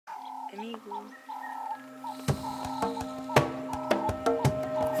amigo.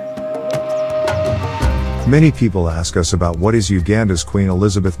 Many people ask us about what is Uganda's Queen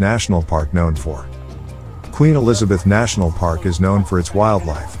Elizabeth National Park known for. Queen Elizabeth National Park is known for its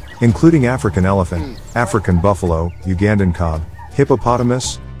wildlife, including African elephant, African buffalo, Ugandan kob,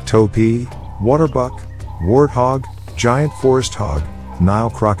 hippopotamus, topi, waterbuck, warthog, giant forest hog, Nile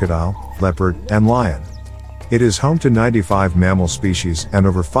crocodile, leopard, and lion. It is home to 95 mammal species and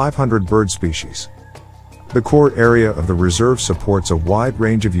over 500 bird species. The core area of the reserve supports a wide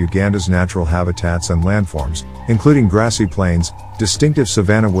range of Uganda's natural habitats and landforms, including grassy plains, distinctive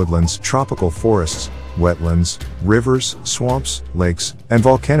savanna woodlands, tropical forests, wetlands, rivers, swamps, lakes, and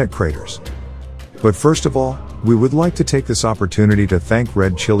volcanic craters. But first of all, we would like to take this opportunity to thank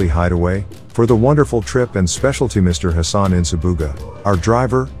Red Chili Hideaway for the wonderful trip and specialty Mr. Hassan Insabuga, our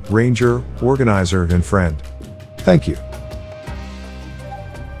driver, ranger, organizer, and friend. Thank you.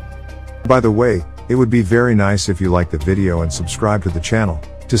 By the way, it would be very nice if you like the video and subscribe to the channel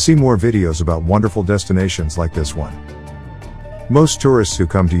to see more videos about wonderful destinations like this one. Most tourists who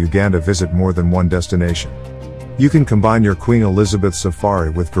come to Uganda visit more than one destination. You can combine your Queen Elizabeth Safari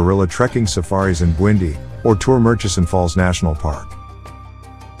with gorilla trekking safaris in Bwindi, or tour Murchison Falls National Park.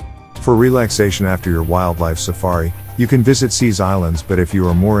 For relaxation after your wildlife safari, you can visit Seas Islands, but if you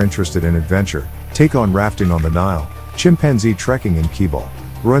are more interested in adventure, take on rafting on the Nile, chimpanzee trekking in Kibale,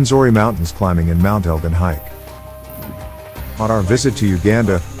 Rwenzori Mountains climbing in Mount Elgon hike. On our visit to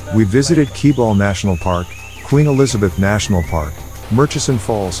Uganda, we visited Kibale National Park, Queen Elizabeth National Park, Murchison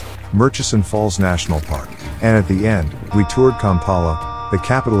Falls National Park, and at the end, we toured Kampala, the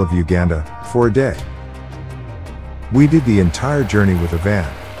capital of Uganda, for a day. We did the entire journey with a van,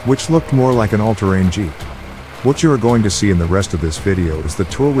 which looked more like an all-terrain Jeep. What you are going to see in the rest of this video is the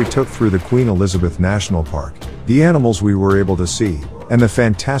tour we took through the Queen Elizabeth National Park, the animals we were able to see, and the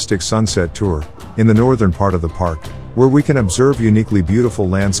fantastic sunset tour in the northern part of the park, where we can observe uniquely beautiful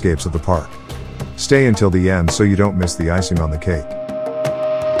landscapes of the park. Stay until the end so you don't miss the icing on the cake.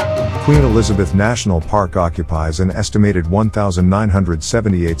 Queen Elizabeth National Park occupies an estimated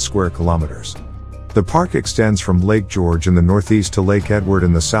 1,978 square kilometers. The park extends from Lake George in the northeast to Lake Edward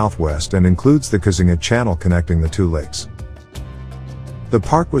in the southwest and includes the Kazinga Channel connecting the two lakes. The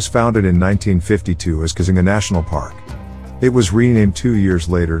park was founded in 1952 as Kazinga National Park. It was renamed 2 years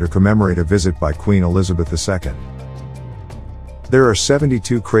later to commemorate a visit by Queen Elizabeth II. There are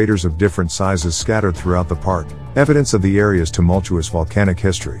 72 craters of different sizes scattered throughout the park, evidence of the area's tumultuous volcanic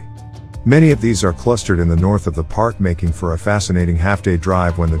history. Many of these are clustered in the north of the park, making for a fascinating half-day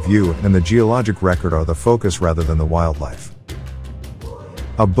drive when the view and the geologic record are the focus rather than the wildlife.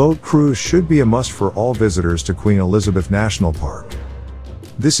 A boat cruise should be a must for all visitors to Queen Elizabeth National Park.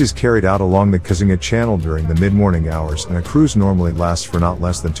 This is carried out along the Kazinga Channel during the mid-morning hours, and a cruise normally lasts for not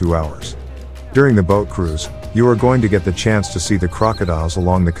less than 2 hours. During the boat cruise, you are going to get the chance to see the crocodiles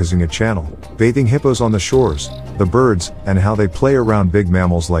along the Kazinga Channel, bathing hippos on the shores, the birds, and how they play around big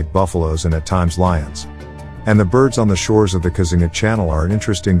mammals like buffaloes and at times lions. And the birds on the shores of the Kazinga Channel are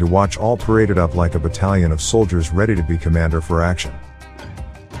interesting to watch, all paraded up like a battalion of soldiers ready to be commander for action.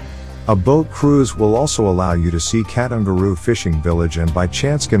 A boat cruise will also allow you to see Katunguru Fishing Village and by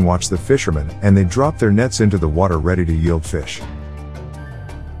chance can watch the fishermen and they drop their nets into the water ready to yield fish.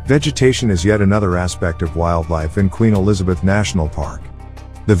 Vegetation is yet another aspect of wildlife in Queen Elizabeth National Park.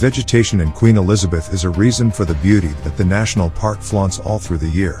 The vegetation in Queen Elizabeth is a reason for the beauty that the national park flaunts all through the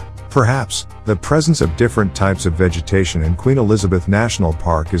year. Perhaps, the presence of different types of vegetation in Queen Elizabeth National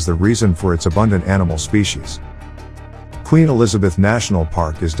Park is the reason for its abundant animal species. Queen Elizabeth National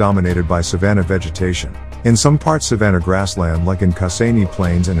Park is dominated by savanna vegetation. In some parts savanna grassland like in Kasane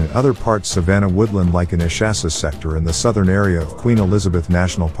Plains, and in other parts savanna woodland like in Ishasa sector in the southern area of Queen Elizabeth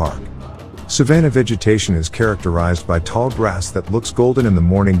National Park. Savanna vegetation is characterized by tall grass that looks golden in the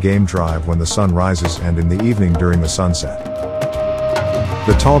morning game drive when the sun rises and in the evening during the sunset.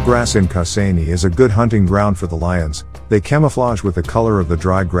 The tall grass in Kasane is a good hunting ground for the lions. They camouflage with the color of the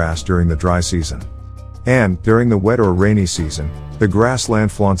dry grass during the dry season. And, during the wet or rainy season, the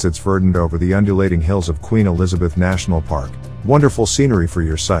grassland flaunts its verdant over the undulating hills of Queen Elizabeth National Park. Wonderful scenery for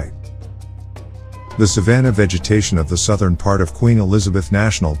your sight. The savanna vegetation of the southern part of Queen Elizabeth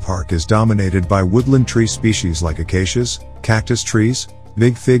National Park is dominated by woodland tree species like acacias, cactus trees,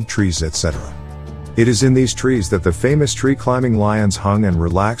 big fig trees, etc. It is in these trees that the famous tree-climbing lions hung and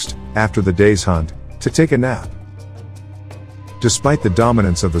relaxed, after the day's hunt, to take a nap. Despite the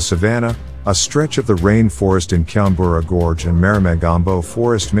dominance of the savanna, a stretch of the rainforest in Kyambura Gorge and Maramagambo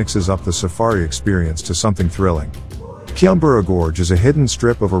forest mixes up the safari experience to something thrilling. Kyambura Gorge is a hidden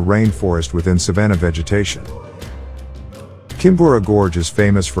strip of a rainforest within savanna vegetation. Kyambura Gorge is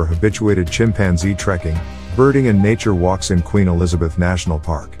famous for habituated chimpanzee trekking, birding and nature walks in Queen Elizabeth National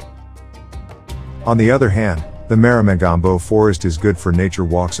Park. On the other hand, the Maramagambo forest is good for nature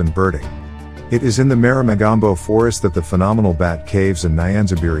walks and birding. It is in the Maramagambo forest that the phenomenal Bat Caves and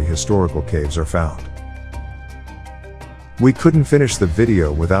Nyanzabiri historical caves are found. We couldn't finish the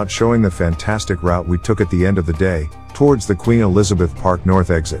video without showing the fantastic route we took at the end of the day, towards the Queen Elizabeth Park North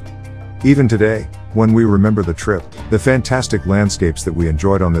exit. Even today, when we remember the trip, the fantastic landscapes that we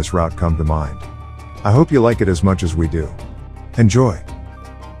enjoyed on this route come to mind. I hope you like it as much as we do. Enjoy!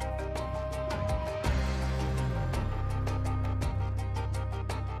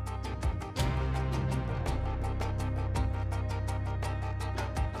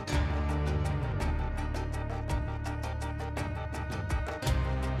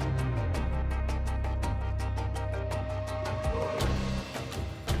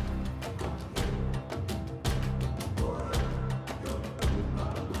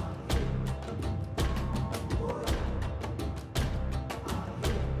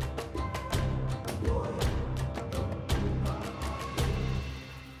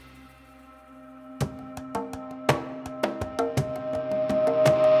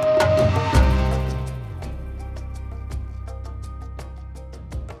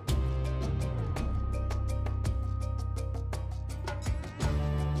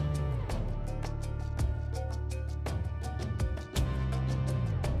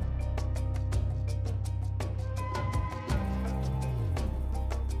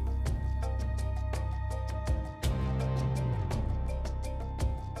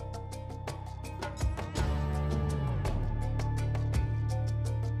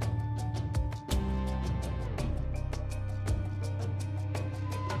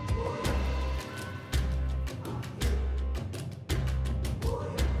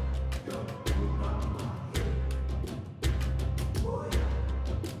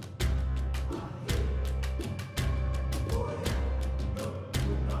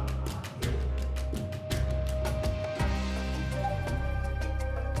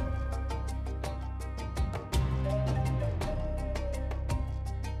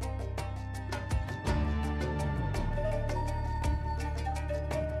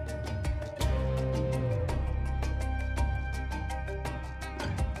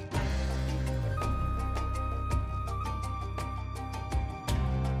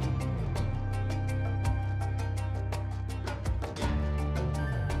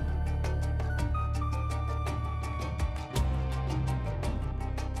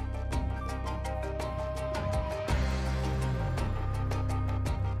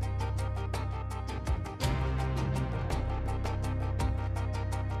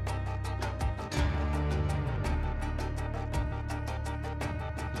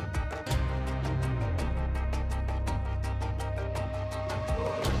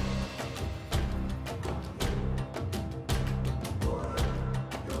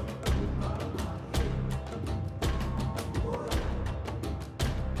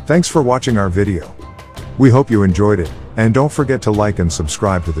 Thanks for watching our video. We hope you enjoyed it, and don't forget to like and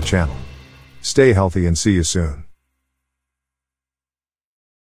subscribe to the channel. Stay healthy and see you soon.